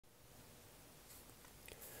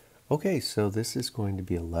Okay, so this is going to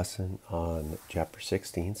be a lesson on Chapter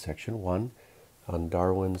 16, Section 1, on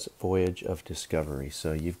Darwin's Voyage of Discovery.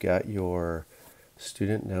 So you've got your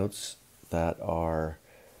student notes that are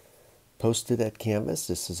posted at Canvas.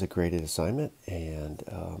 This is a graded assignment, and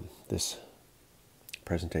this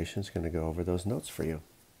presentation is going to go over those notes for you.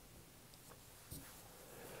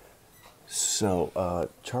 So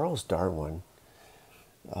Charles Darwin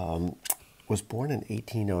was born in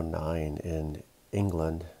 1809 in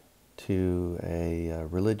England to a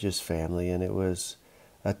religious family, and it was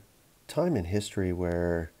a time in history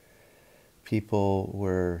where people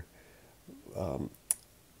were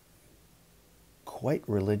quite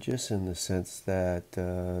religious in the sense that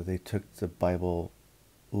they took the Bible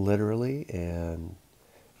literally, and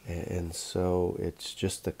so it's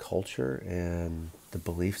just the culture and the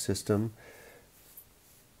belief system.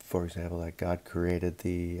 For example, that God created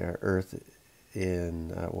the earth in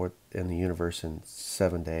the universe in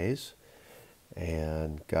 7 days,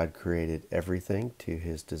 and God created everything to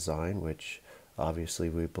his design, which obviously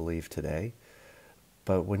we believe today.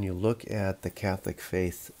 But when you look at the Catholic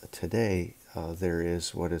faith today, there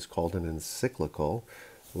is what is called an encyclical,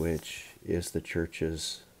 which is the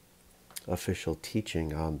Church's official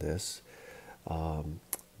teaching on this,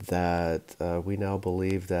 that we now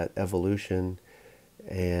believe that evolution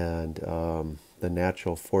and the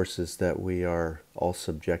natural forces that we are all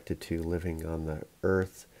subjected to living on the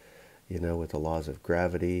earth, with the laws of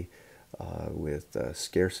gravity, with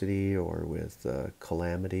scarcity or with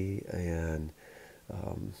calamity, and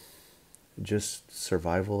just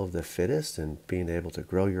survival of the fittest and being able to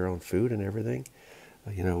grow your own food and everything.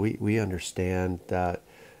 We understand that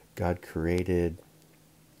God created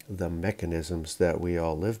the mechanisms that we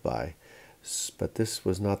all live by. But this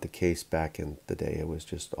was not the case back in the day. It was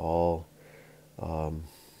just all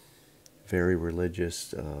very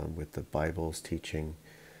religious with the Bible's teaching.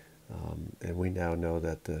 And we now know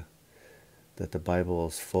that the Bible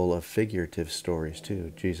is full of figurative stories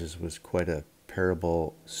too. Jesus was quite a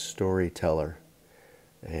parable storyteller.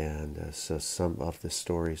 And so some of the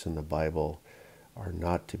stories in the Bible are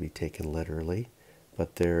not to be taken literally,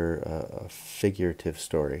 but they're a figurative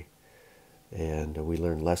story. And we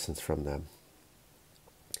learn lessons from them.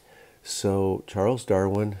 So Charles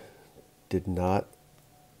Darwin did not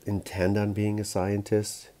intend on being a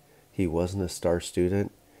scientist. He wasn't a star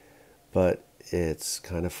student, but it's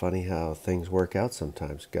kind of funny how things work out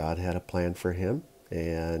sometimes. God had a plan for him,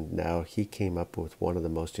 and now he came up with one of the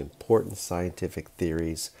most important scientific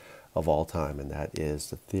theories of all time, and that is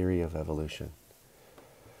the theory of evolution.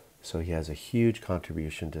 So he has a huge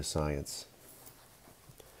contribution to science.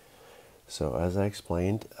 So as I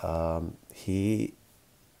explained, he,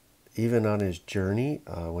 even on his journey,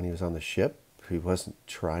 when he was on the ship, he wasn't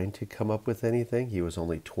trying to come up with anything. He was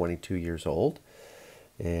only 22 years old,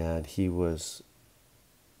 and he was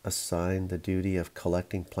assigned the duty of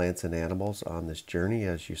collecting plants and animals on this journey,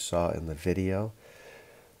 as you saw in the video.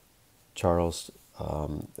 Charles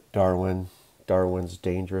Darwin's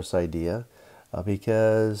dangerous idea,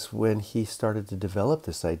 because when he started to develop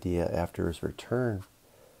this idea after his return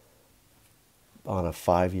on a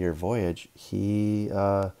 5-year voyage,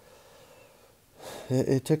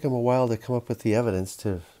 it took him a while to come up with the evidence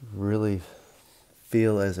to really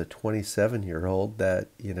feel as a 27-year-old that,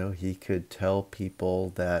 he could tell people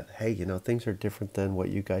that, hey, things are different than what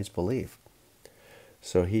you guys believe.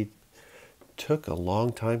 So he took a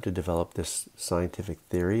long time to develop this scientific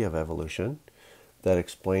theory of evolution that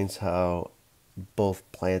explains how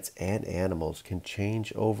both plants and animals can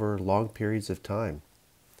change over long periods of time.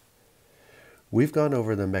 We've gone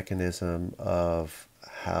over the mechanism of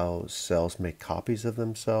how cells make copies of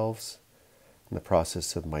themselves in the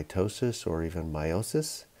process of mitosis or even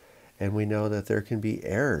meiosis, and we know that there can be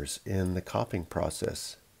errors in the copying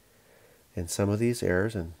process. And some of these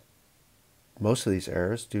errors, and most of these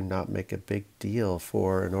errors, do not make a big deal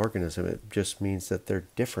for an organism. It just means that they're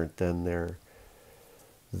different than their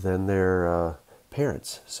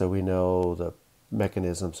parents. So we know the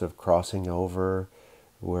mechanisms of crossing over,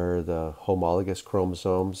 where the homologous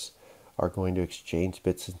chromosomes are going to exchange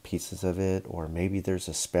bits and pieces of it, or maybe there's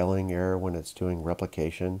a spelling error when it's doing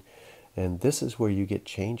replication. And this is where you get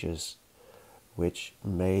changes which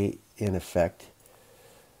may, in effect,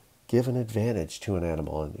 give an advantage to an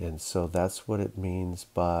animal. And so that's what it means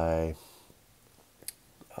by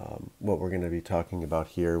what we're going to be talking about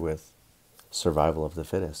here with survival of the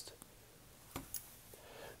fittest.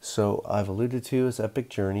 So I've alluded to his epic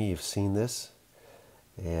journey. You've seen this.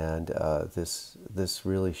 And this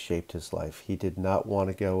really shaped his life. He did not want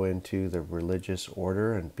to go into the religious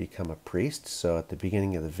order and become a priest. So at the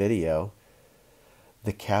beginning of the video,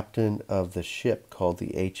 the captain of the ship called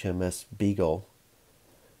the HMS Beagle,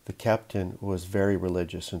 the captain was very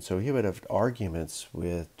religious, and so he would have arguments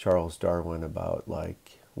with Charles Darwin about,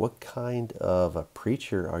 like, what kind of a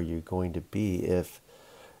preacher are you going to be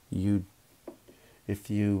you if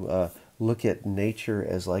you look at nature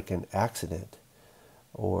as like an accident,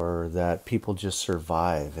 or that people just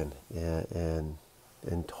survive and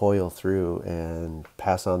toil through and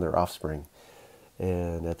pass on their offspring.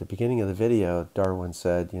 And at the beginning of the video, Darwin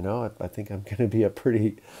said, I think I'm going to be a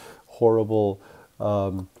pretty horrible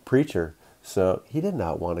preacher. So he did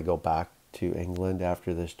not want to go back to England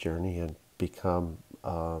after this journey and become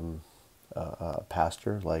a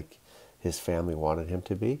pastor like his family wanted him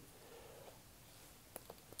to be.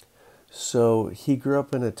 So he grew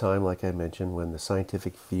up in a time, like I mentioned, when the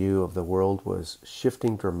scientific view of the world was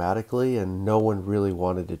shifting dramatically and no one really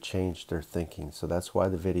wanted to change their thinking. So that's why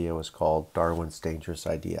the video is called Darwin's Dangerous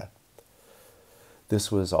Idea.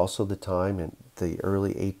 This was also the time in the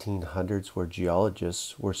early 1800s where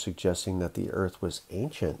geologists were suggesting that the Earth was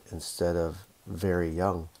ancient instead of very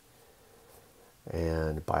young.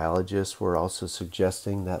 And biologists were also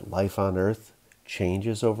suggesting that life on Earth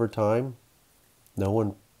changes over time. No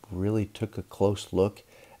one really took a close look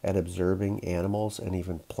at observing animals and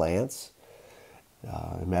even plants.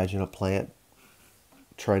 Imagine a plant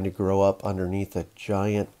trying to grow up underneath a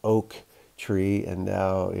giant oak tree, and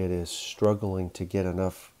now it is struggling to get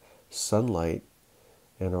enough sunlight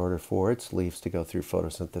in order for its leaves to go through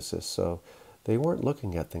photosynthesis. So they weren't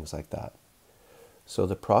looking at things like that. So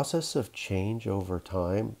the process of change over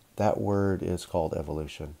time, that word is called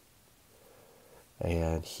evolution.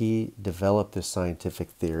 And he developed this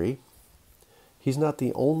scientific theory. He's not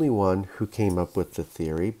the only one who came up with the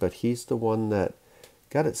theory, but he's the one that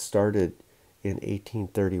got it started in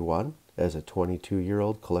 1831 as a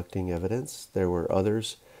 22-year-old collecting evidence. There were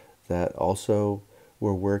others that also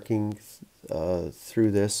were working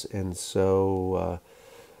through this, and so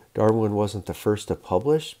Darwin wasn't the first to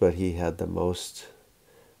publish, but he had the most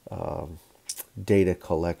data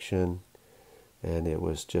collection, and it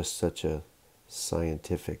was just such a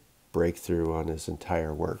scientific breakthrough on his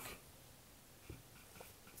entire work.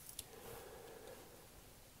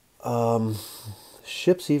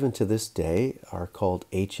 Ships even to this day are called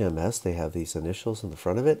HMS. They have these initials in the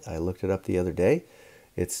front of it. I looked it up the other day.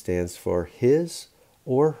 It stands for His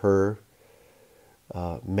or Her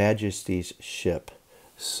Majesty's Ship.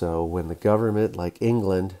 So when the government, like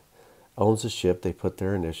England, owns a ship, they put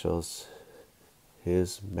their initials,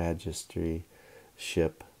 His Majesty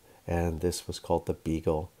Ship, and this was called the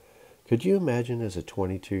Beagle. Could you imagine as a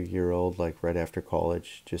 22-year-old, like right after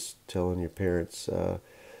college, just telling your parents,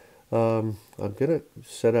 I'm going to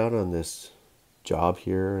set out on this job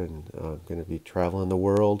here, and I'm going to be traveling the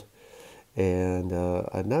world, and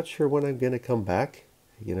I'm not sure when I'm going to come back.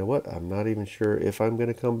 You know what? I'm not even sure if I'm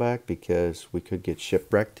going to come back because we could get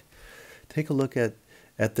shipwrecked. Take a look at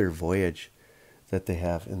their voyage that they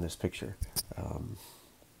have in this picture. I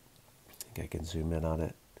think I can zoom in on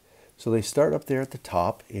it. So they start up there at the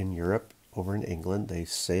top in Europe, over in England. They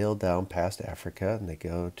sail down past Africa and they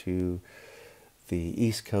go to the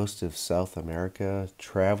east coast of South America,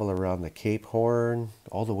 travel around the Cape Horn,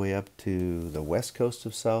 all the way up to the west coast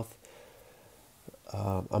of South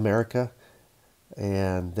America.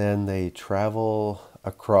 And then they travel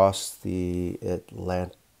across the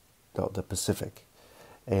Pacific.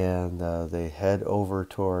 And they head over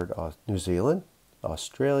toward New Zealand,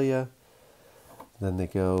 Australia. Then they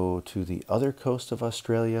go to the other coast of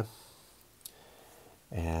Australia,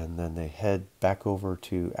 and then they head back over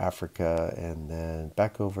to Africa, and then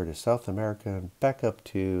back over to South America, and back up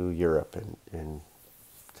to Europe and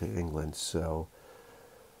to England. So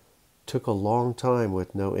took a long time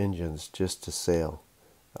with no engines just to sail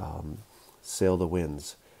the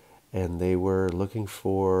winds. And they were looking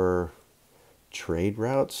for trade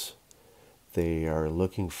routes. They are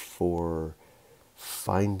looking for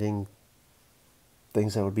finding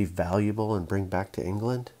things that would be valuable and bring back to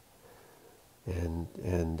England.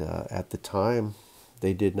 And at the time,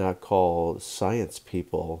 they did not call science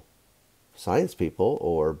people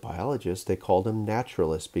or biologists. They called them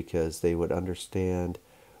naturalists because they would understand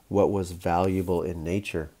what was valuable in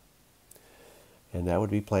nature. And that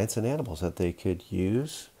would be plants and animals that they could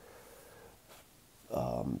use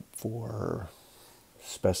for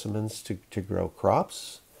specimens to grow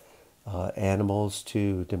crops, animals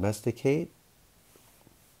to domesticate,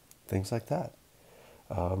 things like that.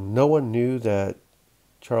 No one knew that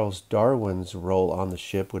Charles Darwin's role on the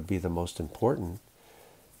ship would be the most important,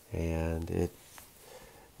 and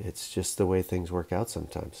it's just the way things work out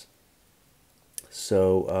sometimes.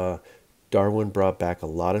 So Darwin brought back a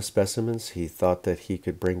lot of specimens. He thought that he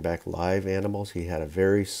could bring back live animals. He had a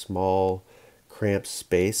very small, cramped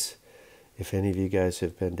space. If any of you guys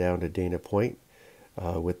have been down to Dana Point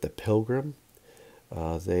with the Pilgrim,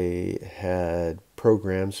 they had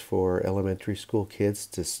programs for elementary school kids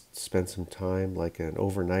to spend some time, like an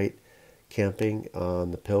overnight camping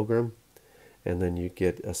on the Pilgrim, and then you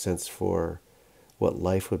get a sense for what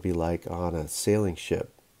life would be like on a sailing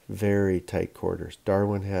ship. Very tight quarters.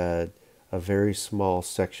 Darwin had a very small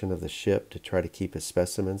section of the ship to try to keep his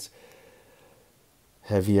specimens.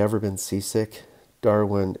 Have you ever been seasick?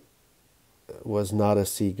 Darwin was not a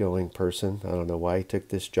seagoing person. I don't know why he took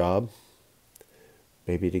this job.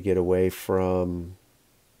 Maybe to get away from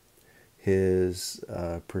his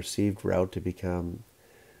perceived route to become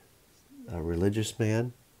a religious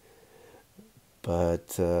man.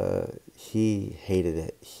 But he hated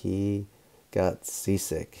it. He got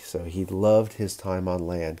seasick. So he loved his time on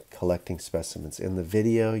land collecting specimens. In the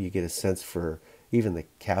video, you get a sense for even the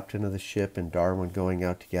captain of the ship and Darwin going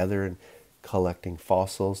out together and collecting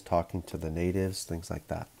fossils, talking to the natives, things like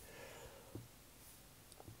that.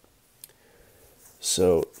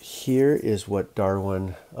 So here is what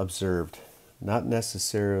Darwin observed. Not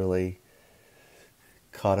necessarily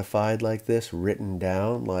codified like this, written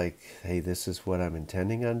down like, hey, this is what I'm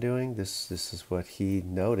intending on doing. This is what he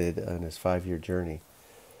noted on his 5-year journey.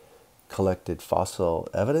 Collected fossil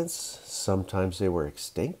evidence. Sometimes they were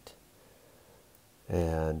extinct.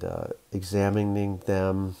 And examining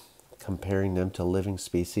them, comparing them to living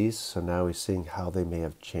species. So now he's seeing how they may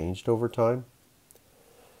have changed over time.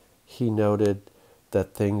 He noted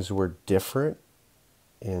that things were different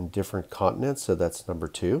in different continents. So that's number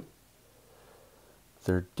 2.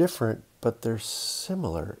 They're different, but they're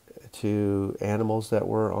similar to animals that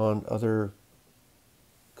were on other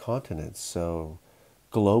continents. So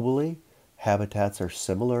globally, habitats are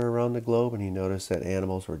similar around the globe, and he noticed that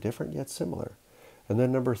animals were different yet similar. And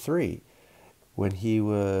then number 3, when he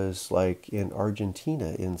was like in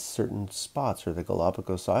Argentina in certain spots, or the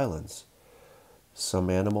Galapagos Islands, some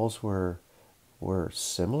animals were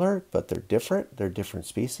similar, but they're different. They're different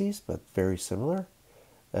species, but very similar.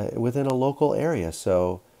 Within a local area.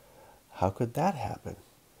 So how could that happen?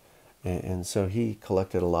 And so he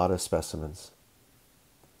collected a lot of specimens.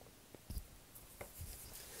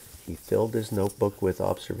 He filled his notebook with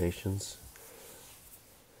observations.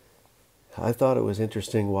 I thought it was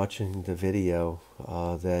interesting watching the video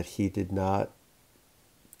that he did not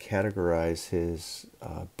categorize his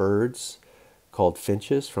birds called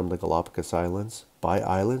finches from the Galapagos Islands by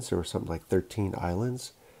islands. There were something like 13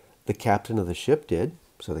 islands. The captain of the ship did.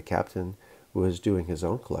 So the captain was doing his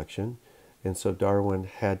own collection, and so Darwin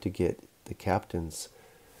had to get the captain's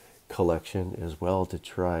collection as well to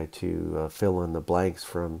try to fill in the blanks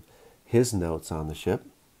from his notes on the ship.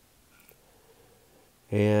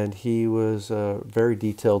 And he was a very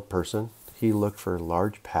detailed person. He looked for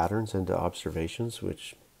large patterns into observations,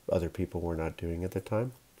 which other people were not doing at the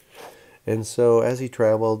time. And so as he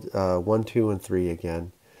traveled 1, 2, and 3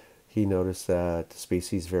 again, he noticed that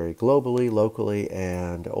species vary globally, locally,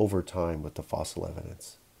 and over time with the fossil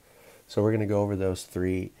evidence. So we're going to go over those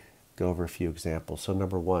 3, go over a few examples. So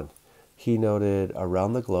number 1, he noted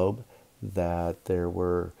around the globe that there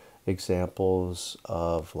were examples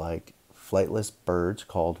of like flightless birds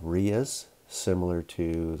called rheas, similar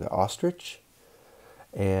to the ostrich,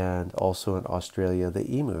 and also in Australia, the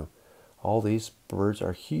emu. All these birds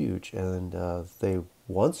are huge, and they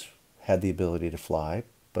once had the ability to fly,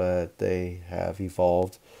 but they have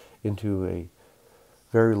evolved into a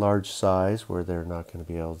very large size where they're not going to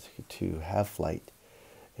be able to have flight.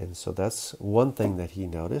 And so that's one thing that he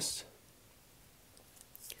noticed.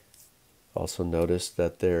 Also noticed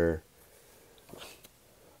that there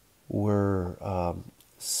were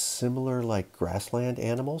similar like grassland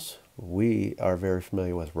animals. We are very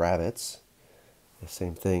familiar with rabbits. The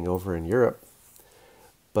same thing over in Europe.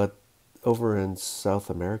 But over in South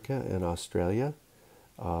America and Australia,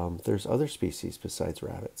 there's other species besides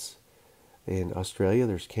rabbits. In Australia,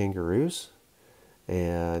 there's kangaroos,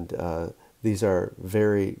 and these are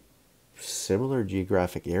very similar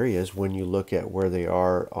geographic areas when you look at where they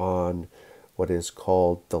are on what is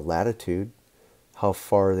called the latitude, how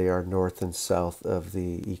far they are north and south of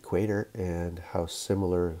the equator, and how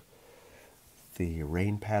similar the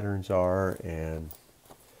rain patterns are and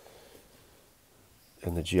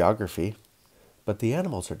the geography, but the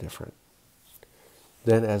animals are different.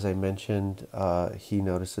 Then, as I mentioned, he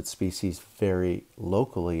noticed that species vary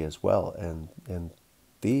locally as well, and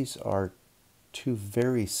these are 2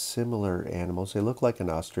 very similar animals. They look like an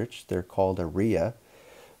ostrich. They're called a rhea.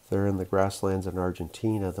 they're in the grasslands in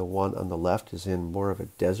Argentina. The one on the left is in more of a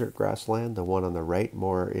desert grassland. The one on the right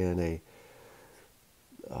more in a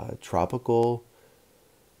tropical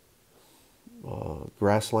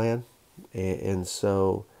grassland. And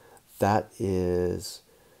so that is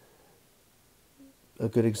a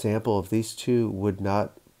good example of these two would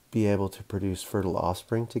not be able to produce fertile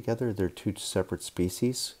offspring together. They're two separate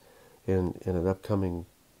species. In an upcoming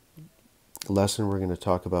lesson, we're going to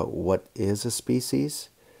talk about what is a species,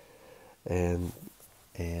 and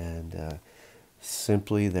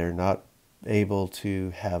simply they're not able to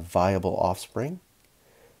have viable offspring.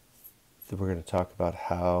 Then we're going to talk about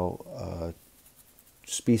how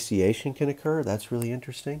speciation can occur. That's really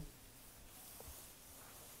interesting.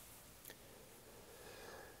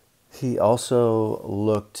 He also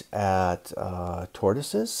looked at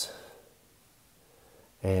tortoises,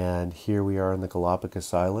 and here we are in the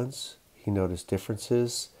Galapagos Islands. He noticed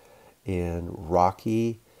differences in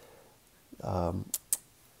rocky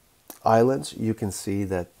islands. You can see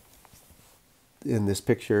that in this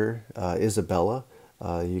picture, Isabella,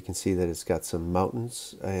 you can see that it's got some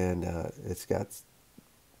mountains, and it's got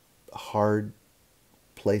hard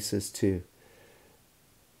places to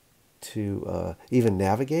even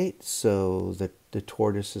navigate. So the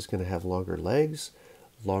tortoise is going to have longer legs,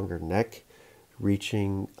 longer neck,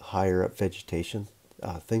 reaching higher up vegetation,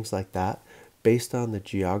 things like that. Based on the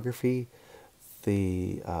geography,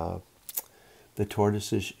 the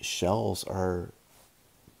tortoise's shells are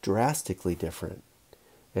drastically different.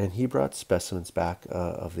 And he brought specimens back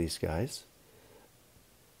of these guys.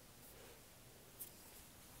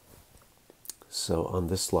 So on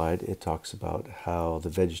this slide, it talks about how the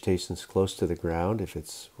vegetation is close to the ground if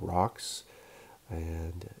it's rocks.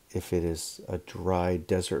 And if it is a dry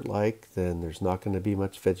desert-like, then there's not going to be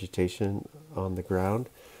much vegetation on the ground.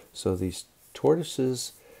 So these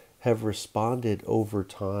tortoises have responded over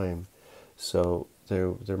time. So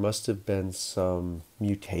there must have been some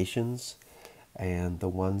mutations, and the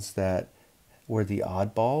ones that were the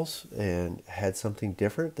oddballs and had something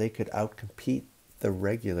different, they could outcompete the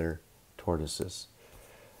regular tortoises.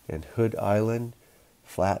 And Hood Island,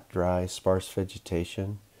 flat, dry, sparse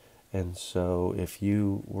vegetation. And so if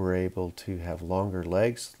you were able to have longer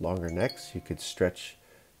legs, longer necks, you could stretch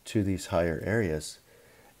to these higher areas.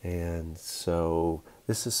 And so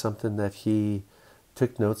this is something that he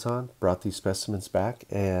took notes on, brought these specimens back,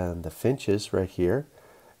 and the finches right here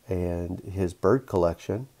and his bird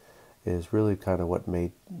collection is really kind of what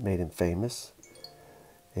made him famous.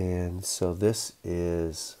 And so this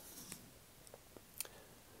is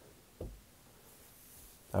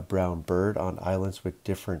a brown bird on islands with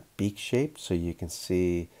different beak shapes. So you can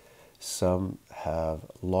see some have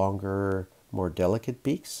longer, more delicate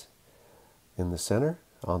beaks in the center.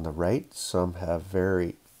 On the right, some have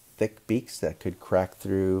very thick beaks that could crack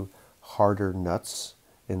through harder nuts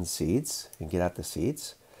and seeds and get at the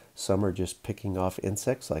seeds. Some are just picking off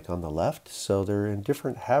insects, like on the left. So they're in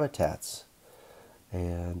different habitats.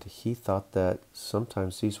 And he thought that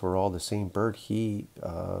sometimes these were all the same bird. He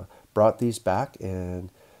brought these back, and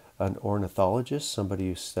an ornithologist, somebody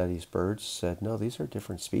who studies birds, said, no, these are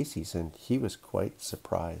different species, and he was quite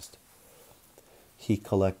surprised. He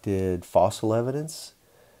collected fossil evidence,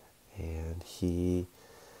 and he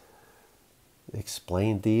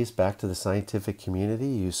explained these back to the scientific community.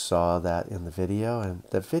 You saw that in the video, and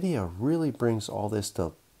the video really brings all this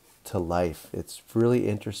to life. It's really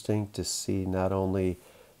interesting to see not only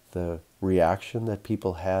the reaction that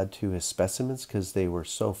people had to his specimens because they were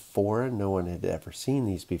so foreign, no one had ever seen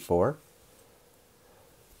these before,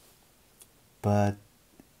 but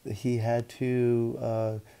he had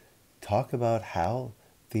to talk about how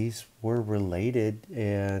these were related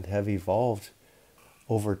and have evolved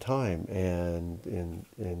over time, and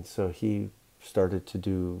so he started to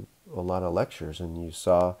do a lot of lectures. And you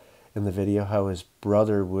saw in the video how his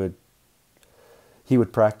brother would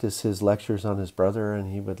practice his lectures on his brother,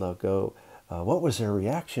 and he would go, what was their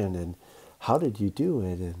reaction, and how did you do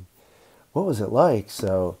it, and what was it like?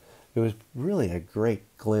 So it was really a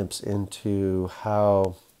great glimpse into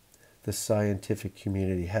how the scientific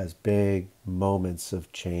community has big moments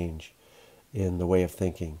of change in the way of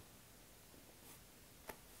thinking.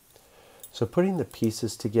 So putting the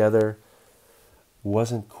pieces together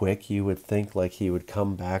wasn't quick. You would think like he would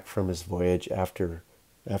come back from his voyage after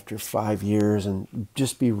 5 years and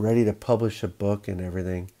just be ready to publish a book and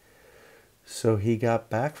everything. So he got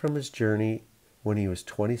back from his journey when he was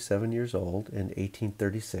 27 years old in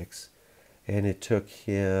 1836, and it took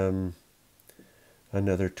him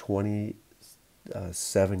another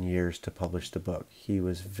 27 years to publish the book. He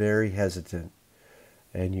was very hesitant,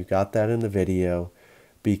 and you got that in the video,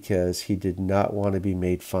 because he did not want to be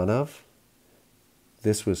made fun of.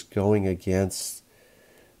 This was going against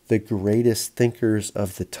the greatest thinkers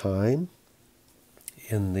of the time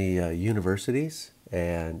in the universities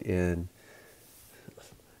and in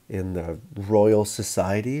the royal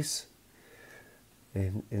societies.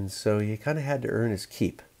 And so he kind of had to earn his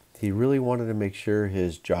keep. He really wanted to make sure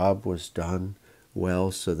his job was done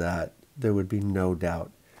well so that there would be no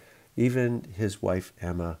doubt. Even his wife,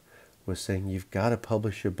 Emma, was saying, you've got to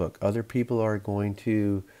publish your book. Other people are going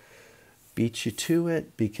to beat you to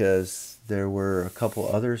it, because there were a couple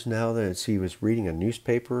others now that he was reading a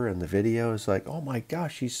newspaper and the video is like, oh my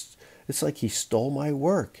gosh, it's like he stole my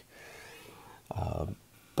work.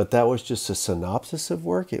 But that was just a synopsis of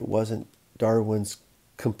work. It wasn't Darwin's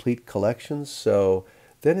complete collections. So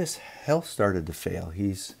then his health started to fail.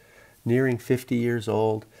 He's nearing 50 years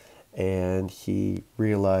old, and he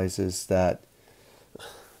realizes that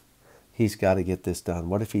he's got to get this done.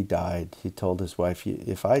 What if he died? He told his wife,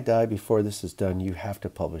 if I die before this is done, you have to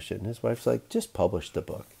publish it. And his wife's like, just publish the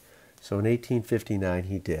book. So in 1859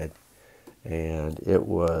 he did, and it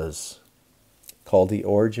was called The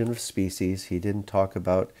Origin of Species. He didn't talk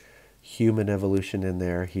about human evolution in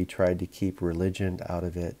there. He tried to keep religion out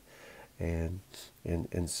of it, and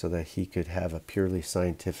so that he could have a purely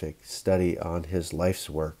scientific study on his life's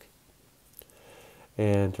work.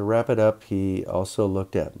 And to wrap it up, he also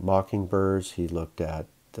looked at mockingbirds. He looked at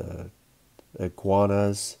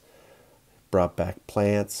iguanas, brought back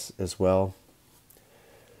plants as well.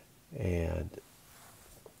 And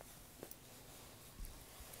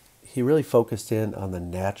he really focused in on the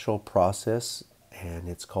natural process, and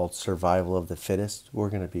it's called survival of the fittest. We're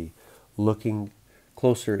going to be looking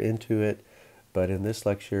closer into it, but in this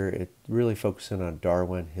lecture, it really focusing on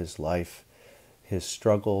Darwin, his life, his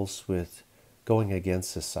struggles with going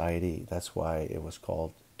against society. That's why it was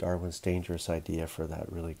called Darwin's Dangerous Idea, for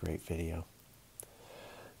that really great video.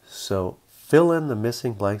 So fill in the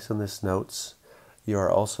missing blanks in this notes. You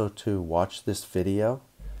are also to watch this video.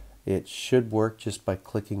 It should work just by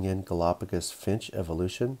clicking in Galapagos finch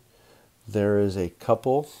evolution. There is a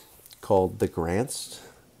couple called the Grants.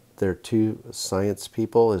 They're two science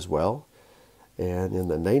people as well. And in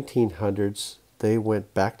the 1900s, they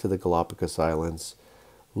went back to the Galapagos Islands,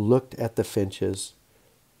 looked at the finches,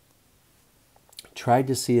 tried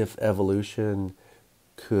to see if evolution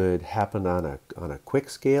could happen on a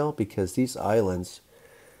quick scale, because these islands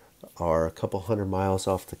are a couple hundred miles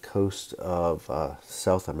off the coast of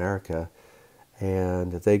South America,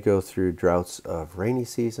 and they go through droughts of rainy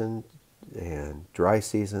season and dry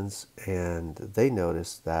seasons, and they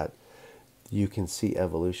notice that you can see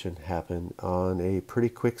evolution happen on a pretty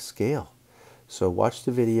quick scale. So watch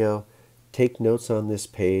the video, take notes on this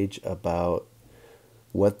page about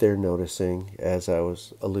what they're noticing, as I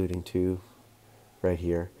was alluding to right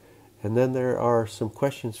here. And then there are some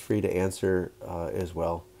questions for you to answer as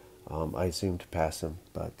well. I zoomed past them,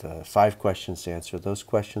 but 5 questions to answer. Those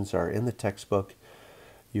questions are in the textbook.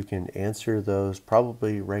 You can answer those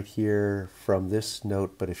probably right here from this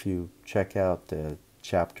note, but if you check out the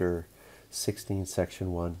chapter 16,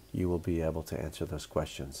 section 1, you will be able to answer those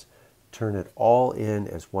questions. Turn it all in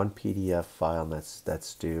as one PDF file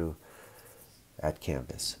that's due at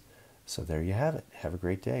Canvas. So there you have it. Have a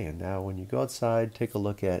great day. And now when you go outside, take a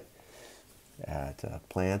look at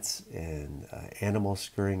plants and animals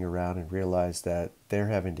scurrying around, and realize that they're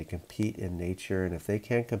having to compete in nature, and if they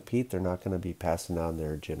can't compete, they're not going to be passing on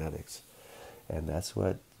their genetics. And that's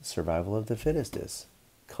what survival of the fittest is: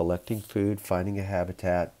 collecting food, finding a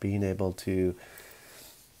habitat, being able to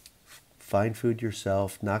find food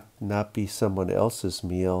yourself, not be someone else's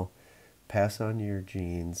meal, pass on your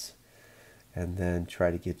genes, and then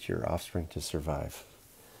try to get your offspring to survive.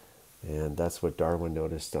 And that's what Darwin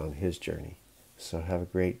noticed on his journey. So have a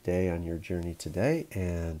great day on your journey today,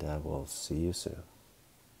 and we'll see you soon.